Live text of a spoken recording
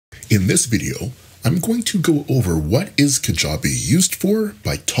In this video, I'm going to go over what is Kajabi used for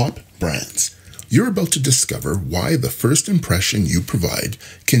by top brands. You're about to discover why the first impression you provide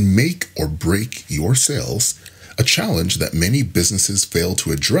can make or break your sales, a challenge that many businesses fail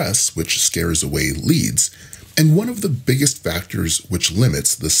to address, which scares away leads, and one of the biggest factors which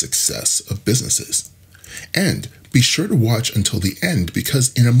limits the success of businesses. And be sure to watch until the end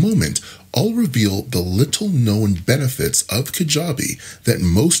because in a moment, I'll reveal the little-known benefits of Kajabi that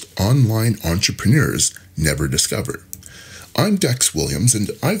most online entrepreneurs never discover. I'm Dexx Williams,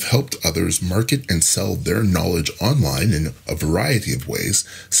 and I've helped others market and sell their knowledge online in a variety of ways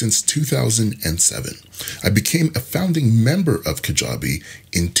since 2007. I became a founding member of Kajabi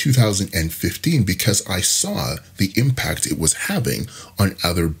in 2015 because I saw the impact it was having on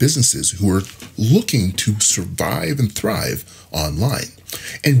other businesses who were looking to survive and thrive online.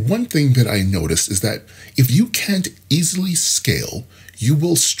 And one thing that I noticed is that if you can't easily scale, you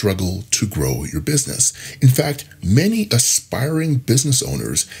will struggle to grow your business. In fact, many aspiring business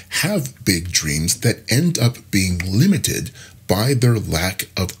owners have big dreams that end up being limited by their lack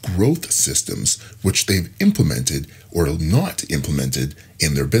of growth systems, which they've implemented or not implemented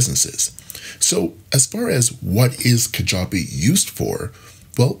in their businesses. So as far as what is Kajabi used for,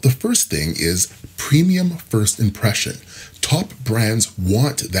 well, the first thing is premium first impression. Top brands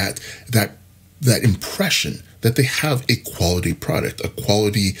want that impression that they have a quality product, a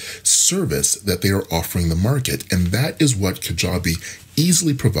quality service that they are offering the market. And that is what Kajabi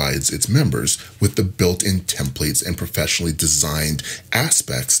easily provides its members with the built-in templates and professionally designed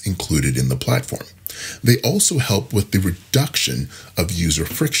aspects included in the platform. They also help with the reduction of user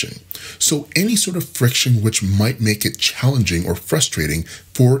friction. So any sort of friction which might make it challenging or frustrating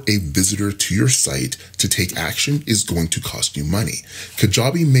for a visitor to your site to take action is going to cost you money.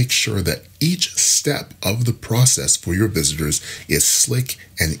 Kajabi makes sure that each step of the process for your visitors is slick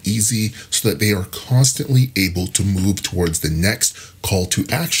and easy so that they are constantly able to move towards the next call to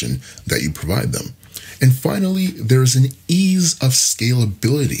action that you provide them. And finally, there's an ease of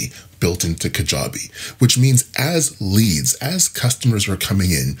scalability built into Kajabi, which means as leads, as customers are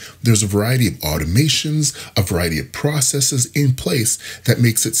coming in, there's a variety of automations, a variety of processes in place that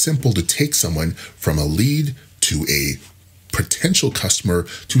makes it simple to take someone from a lead to a potential customer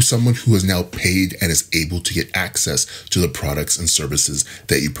to someone who is now paid and is able to get access to the products and services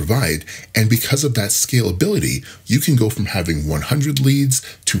that you provide. And because of that scalability, you can go from having 100 leads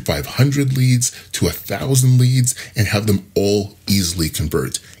to 500 leads to 1,000 leads and have them all easily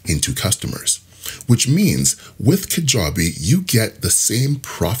convert into customers. Which means with Kajabi, you get the same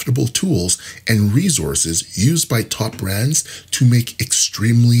profitable tools and resources used by top brands to make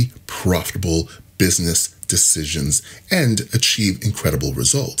extremely profitable business decisions and achieve incredible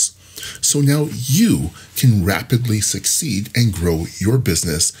results. So now you can rapidly succeed and grow your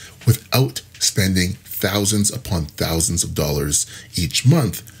business without spending thousands upon thousands of dollars each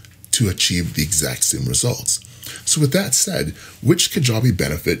month to achieve the exact same results. So with that said, which Kajabi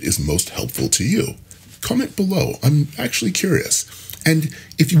benefit is most helpful to you? Comment below. I'm actually curious. And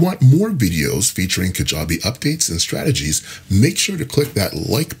if you want more videos featuring Kajabi updates and strategies, make sure to click that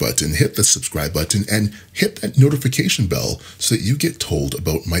like button, hit the subscribe button, and hit that notification bell so that you get told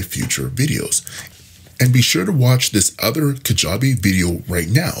about my future videos. And be sure to watch this other Kajabi video right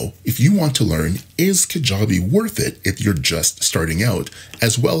now if you want to learn, is Kajabi worth it if you're just starting out,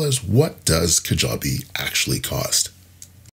 as well as what does Kajabi actually cost?